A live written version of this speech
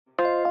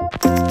Hey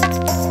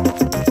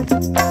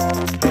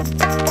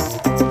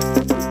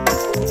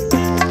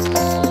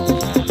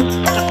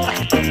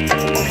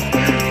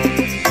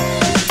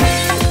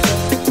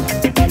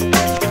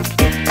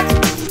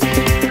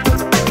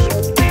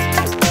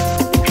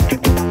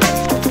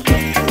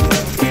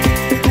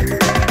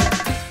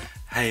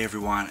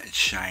everyone, it's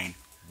Shane.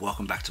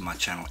 Welcome back to my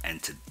channel,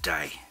 and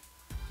today,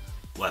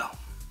 well,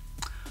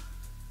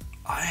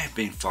 I have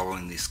been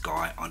following this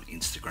guy on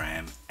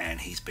Instagram and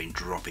he's been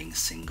dropping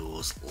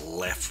singles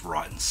left,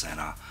 right and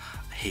center.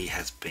 He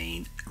has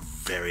been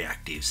very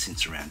active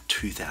since around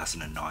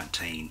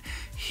 2019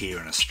 here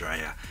in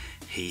Australia.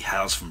 He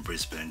hails from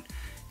Brisbane.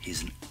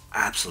 He's an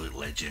absolute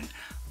legend.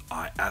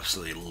 I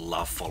absolutely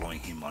love following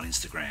him on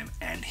Instagram,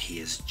 and he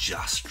has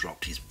just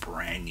dropped his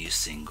brand new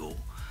single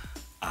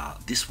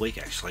this week,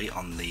 actually,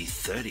 on the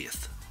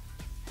 30th,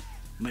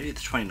 maybe the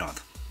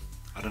 29th,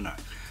 I don't know,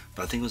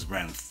 but I think it was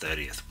around the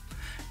 30th,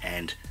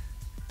 and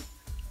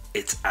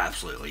it's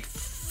absolutely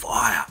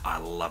fire. I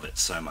love it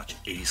so much.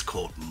 It is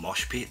called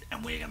Moshpit,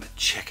 and we're going to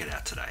check it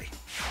out today.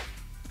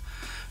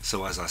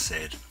 So as I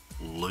said,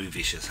 Lou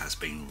Vicious has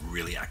been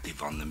really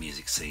active on the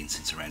music scene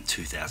since around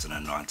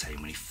 2019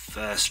 when he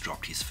first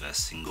dropped his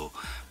first single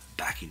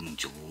back in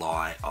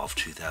July of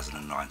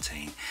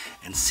 2019,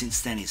 and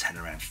since then he's had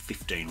around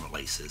 15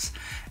 releases,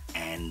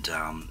 and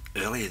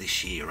earlier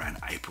this year around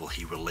April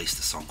he released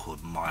a song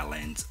called My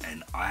Lens,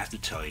 and I have to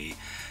tell you,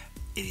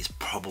 it is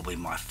probably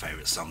my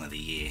favourite song of the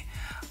year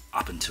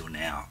up until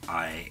now.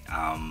 I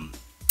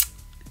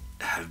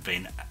have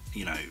been,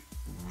 you know,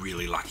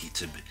 really lucky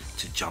to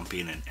jump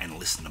in and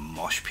listen to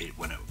Moshpit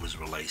when it was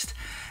released,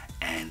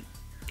 and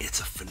it's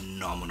a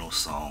phenomenal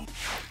song,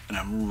 and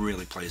I'm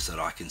really pleased that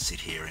I can sit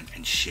here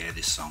and share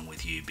this song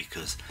with you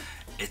because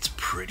it's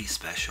pretty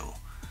special.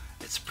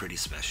 It's pretty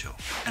special.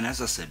 And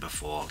as I said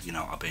before, you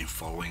know, I've been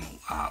following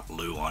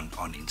Lou on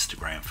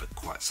Instagram for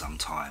quite some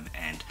time,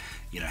 and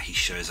you know, he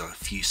shows a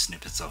few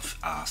snippets of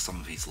some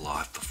of his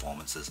live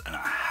performances, and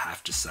I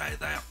have to say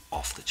they are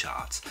off the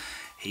charts.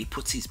 He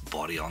puts his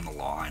body on the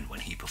line when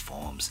he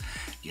performs.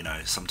 You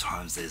know,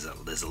 sometimes there's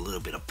a little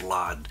bit of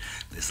blood,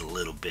 there's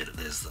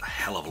a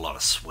hell of a lot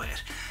of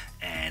sweat,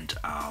 and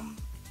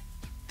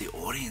the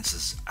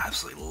audiences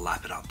absolutely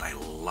lap it up. They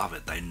love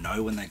it. They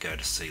know when they go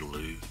to see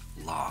Lou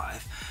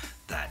live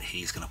that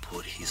he's going to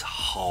put his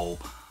whole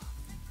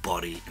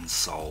body and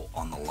soul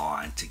on the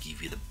line to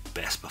give you the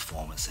best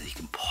performance that he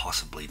can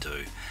possibly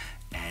do.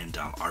 And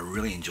I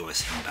really enjoy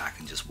sitting back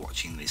and just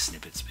watching these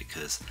snippets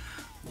because,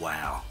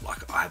 wow,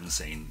 like I haven't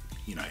seen,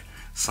 you know,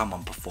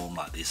 someone perform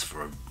like this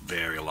for a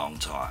very long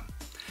time.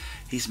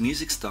 His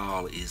music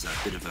style is a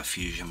bit of a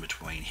fusion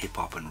between hip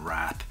hop and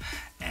rap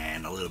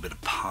and a little bit of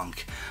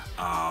punk.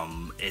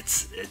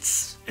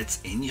 It's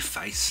in your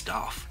face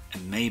stuff.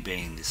 And me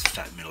being this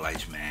fat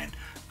middle-aged man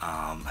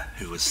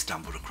who has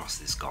stumbled across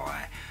this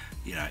guy,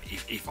 you know,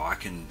 if I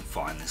can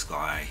find this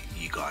guy,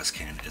 you guys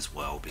can as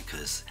well,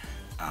 because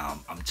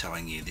I'm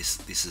telling you,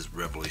 this is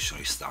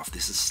revolutionary stuff.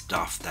 This is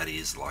stuff that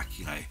is like,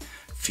 you know,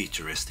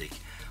 futuristic.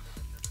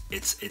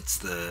 It's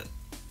the,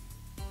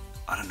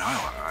 I don't know,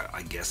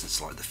 I guess it's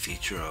like the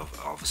future of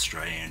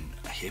Australian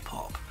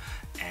hip-hop,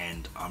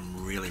 and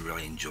I'm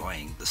really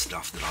enjoying the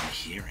stuff that I'm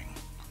hearing.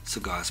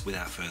 So guys,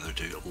 without further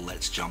ado,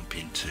 let's jump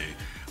into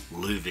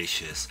Lou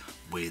Vicious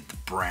with the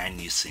brand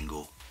new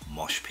single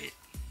Moshpit.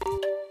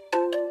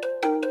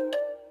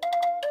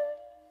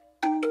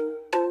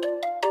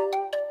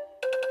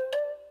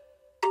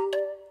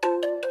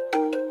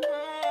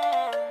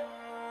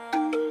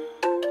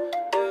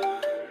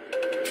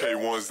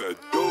 K1's that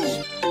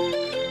dope.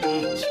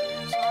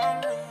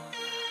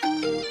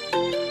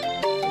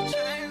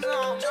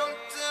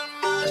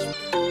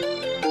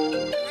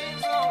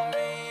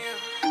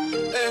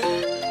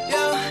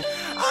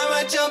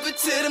 Jump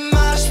into the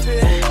mosh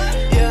pit,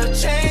 yeah,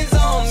 chains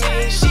on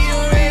me. She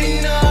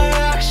already know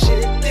I rock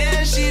shit,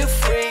 damn, she a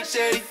freak.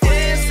 Dirty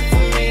dancing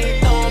for me,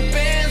 throwing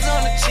bands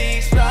on the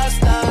cheeks. Rock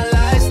star,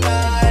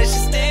 lifestyle, she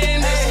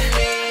staying next to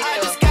me. I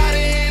just got her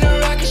in a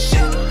rocket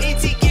ship,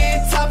 ET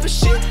getting top of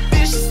shit.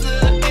 Vicious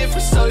look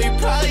different, so you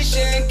probably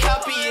shouldn't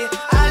copy it.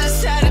 I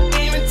just had a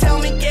demon tell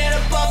me get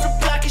up off the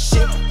block and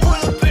shit. Pull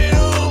up in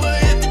a Uber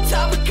at the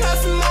top and cut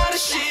some other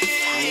shit.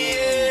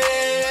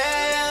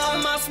 Yeah,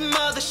 I'm off some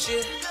other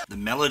shit. The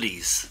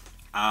melodies,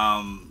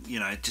 you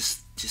know,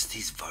 just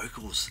his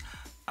vocals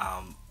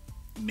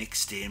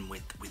mixed in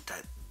with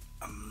that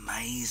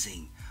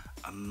amazing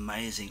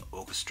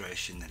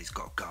orchestration that he's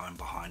got going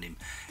behind him.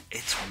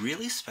 It's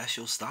really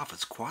special stuff.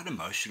 It's quite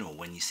emotional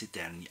when you sit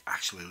down and you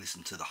actually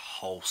listen to the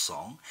whole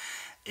song.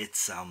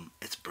 It's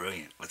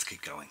brilliant. Let's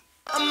keep going.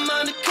 I'm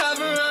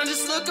undercover, I'm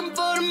just looking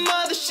for the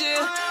mother shit.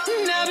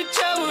 Never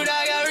troubled,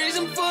 I got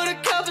reason for the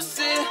cover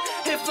sit.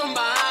 Hit from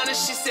behind her,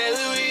 she said,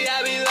 Louis,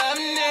 I be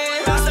loving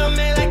it. Rasta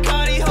man like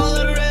Cardi, hold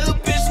up the red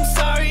little bitch, I'm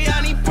sorry,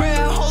 I need bread.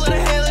 Hold up the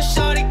hella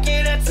shorty,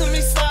 get that to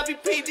me sloppy,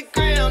 beat the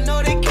ground.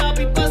 Know they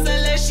copy, bust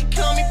that let she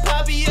call me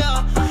Poppy,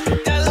 yeah.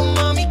 That little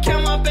mommy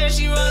count my bed,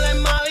 she roll like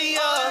Molly,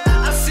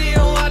 yeah. I see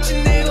her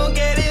watching, they gon'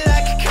 get it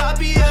like a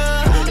copy,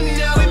 yeah. And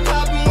now we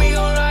poppin', we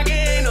gon' rock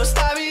it, ain't no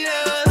stopping, yeah.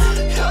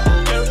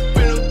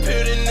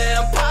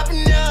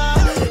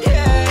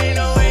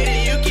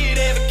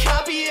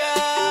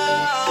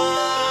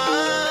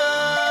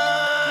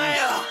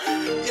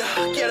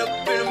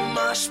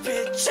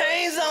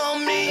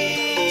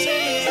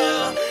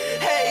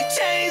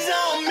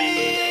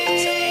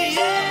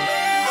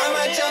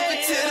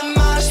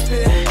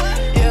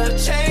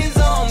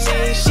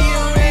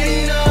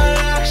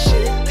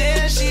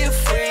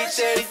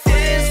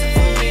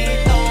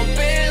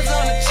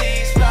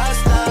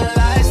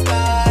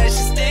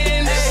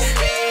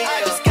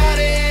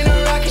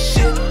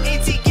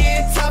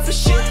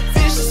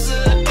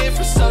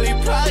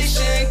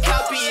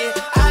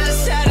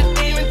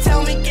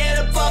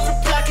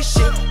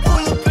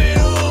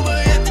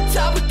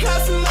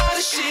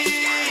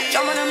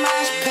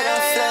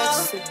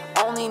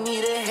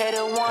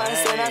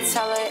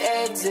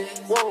 it.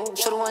 Whoa,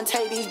 shoulda wanna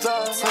take these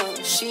drugs,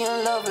 she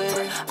in love with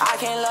it. I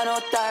can't love no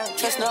third,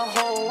 trust no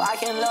hoe, I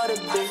can't love the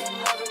bitch.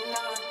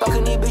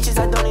 Fucking these bitches,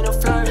 I don't need a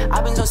flirt.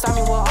 I been so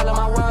stormy with all of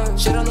my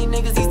words. Shit on these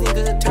niggas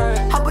a turd.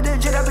 Hop with the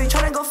jet, I be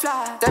tryna go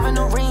fly. 7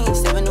 new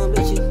rings, 7 new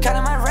bitches.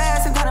 Counting my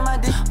racks and counting my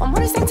dick. I'm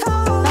really stay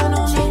tall. Got a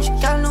new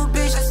bitch, got a new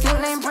bitch.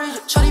 Nigga named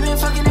Bridget. Shorty been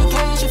fucking the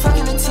game, she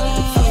fucking the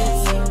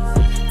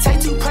team. Take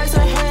 2 price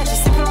on hand, she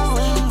sippin' on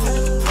lean.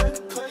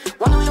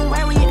 Wondering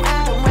where we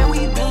at and where we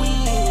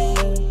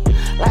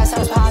been. Last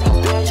house party,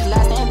 bitch,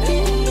 last name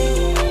bitch.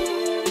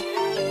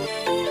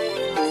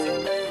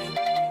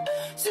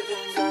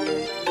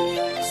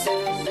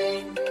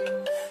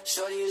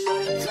 Shorty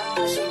love the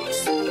drive, she be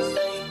sippin'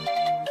 lean.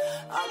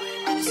 I've been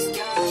in the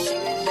sky, she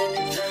been in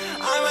the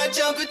dream. I might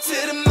jump into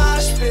the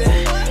Moshpit,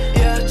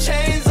 yeah,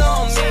 chains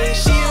on me.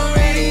 She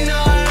already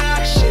know I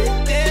rock shit,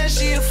 then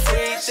she a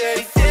freak.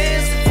 Shady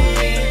dancing for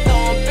me,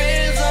 throwing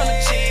bands on the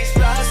cheeks.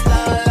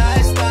 Lifestyle,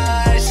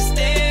 lifestyle, she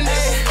stand up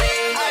for me.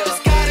 I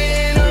just got it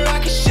in a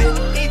rocket shit,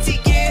 ET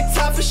getting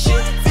top of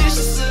shit.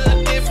 Vicious a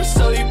little different,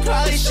 so you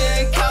probably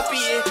shouldn't copy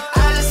it.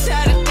 I just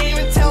had a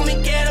demon tell me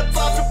get up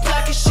off the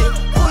block and shit.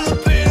 Pull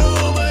up in a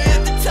Uber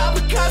at the top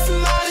of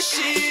Cosmopolitan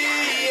shit.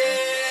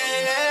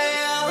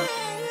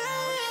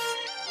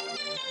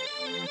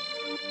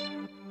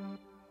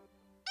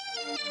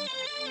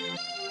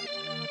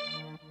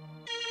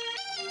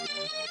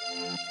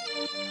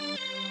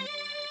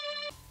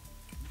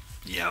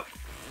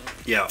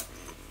 Yep.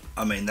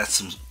 I mean, that's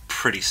some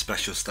pretty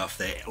special stuff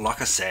there. Like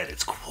I said,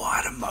 it's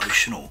quite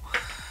emotional.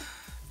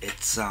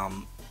 It's I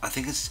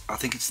think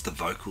it's the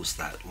vocals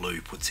that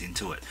Lou puts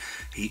into it.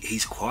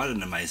 He's quite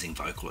an amazing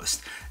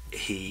vocalist.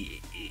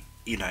 He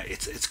you know,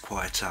 it's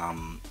quite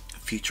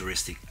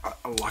futuristic.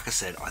 Like I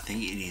said, I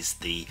think it is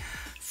the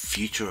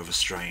future of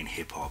Australian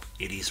hip hop.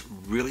 It is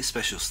really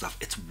special stuff.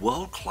 It's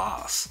world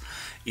class.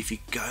 If you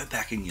go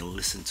back and you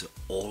listen to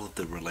all of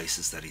the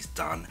releases that he's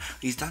done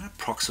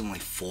approximately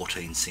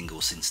 14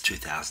 singles since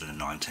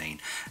 2019,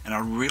 and I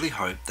really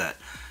hope that,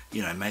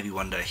 you know, maybe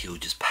one day he'll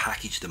just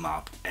package them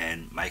up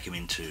and make them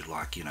into,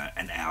 like, you know,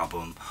 an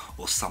album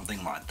or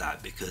something like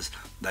that, because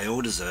they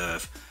all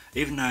deserve,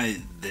 even though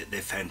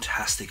they're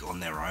fantastic on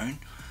their own,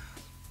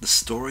 the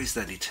stories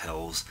that he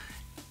tells,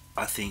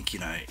 I think, you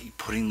know,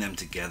 putting them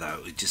together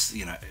would just,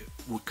 you know,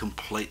 would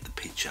complete the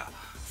picture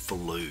for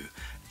Lou,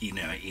 you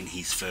know, in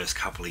his first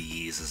couple of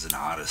years as an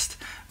artist.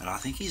 And I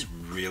think he's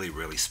really,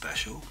 really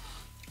special.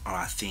 And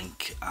I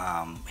think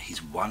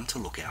he's one to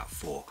look out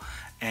for.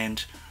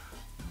 And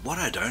what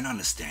I don't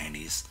understand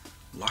is,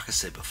 like I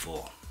said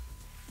before,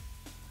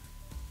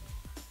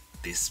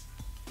 this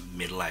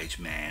middle-aged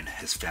man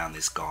has found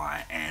this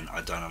guy, and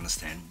I don't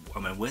understand. I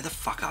mean, where the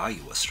fuck are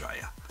you,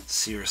 Australia?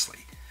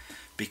 Seriously.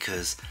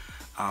 Because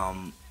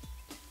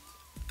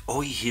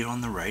all you hear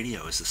on the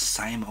radio is the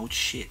same old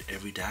shit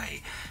every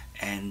day,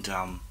 and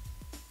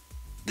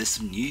there's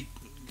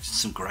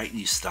some great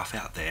new stuff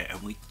out there,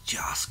 and we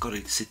just got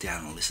to sit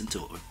down and listen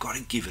to it. We've got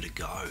to give it a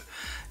go.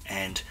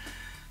 And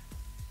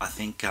I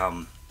think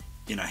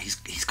you know,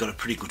 he's got a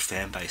pretty good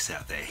fan base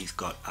out there. He's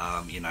got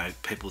you know,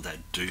 people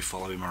that do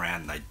follow him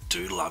around. They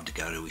do love to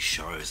go to his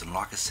shows, and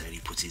like I said, he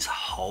puts his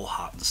whole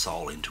heart and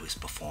soul into his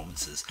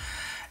performances,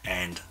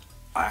 and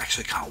I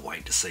actually can't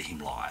wait to see him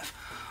live.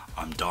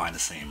 I'm dying to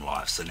see him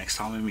live. So next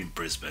time I'm in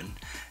Brisbane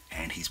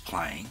and he's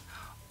playing,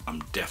 I'm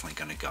definitely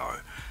going to go.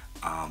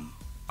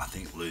 I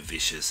think Lou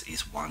Vicious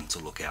is one to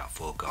look out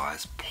for,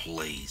 guys.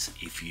 Please,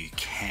 if you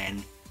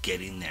can,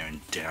 get in there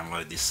and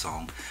download this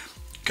song.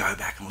 Go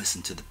back and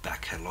listen to the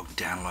back catalogue,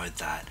 download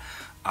that.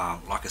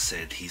 Like I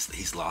said,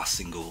 his last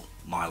single,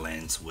 My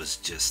Lens, was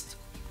just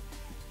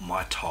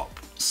my top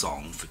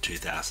song for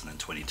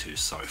 2022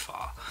 so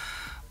far.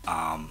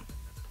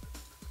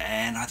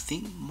 And I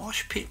think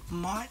Moshpit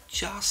might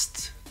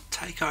just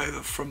take over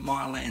from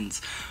My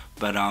Lens.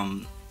 But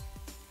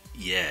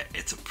yeah,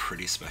 it's a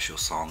pretty special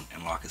song,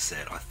 and like I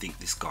said, I think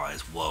this guy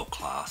is world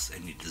class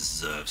and he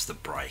deserves the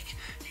break.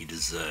 He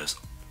deserves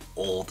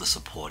all the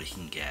support he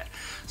can get.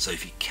 So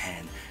if you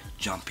can,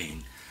 jump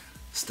in,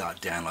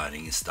 start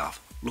downloading his stuff,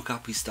 look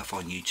up his stuff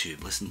on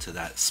YouTube, listen to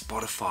that,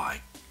 Spotify,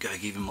 go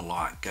give him a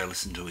like, go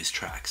listen to his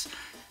tracks.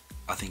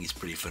 I think he's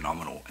pretty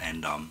phenomenal,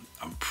 and I'm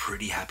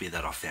pretty happy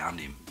that I found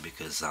him,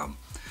 because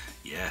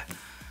yeah,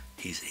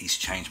 he's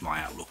changed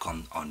my outlook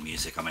on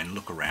music. I mean,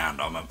 look around,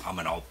 I'm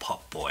an old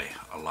pop boy.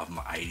 I love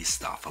my 80s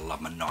stuff, I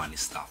love my 90s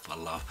stuff, I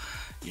love,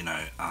 you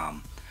know,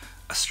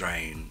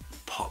 Australian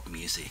pop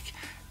music,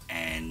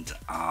 and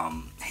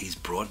he's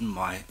broadened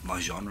my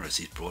genres,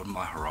 he's broadened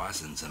my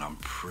horizons, and I'm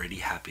pretty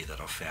happy that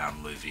I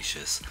found Lou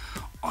Vicious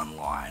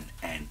online.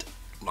 And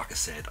like I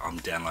said, I'm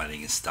downloading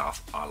his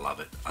stuff. I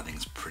love it. I think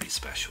it's pretty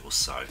special.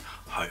 So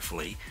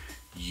hopefully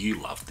you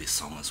love this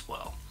song as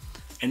well.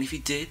 And if you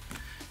did,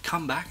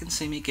 come back and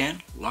see me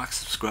again. Like,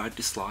 subscribe,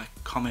 dislike,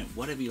 comment,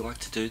 whatever you like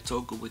to do. It's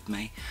all good with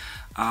me.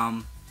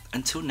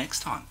 Until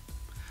next time,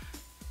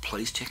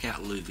 please check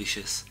out Lou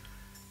Vicious.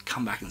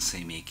 Come back and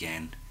see me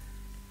again.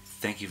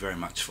 Thank you very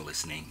much for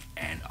listening,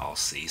 and I'll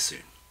see you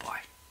soon.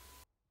 Bye.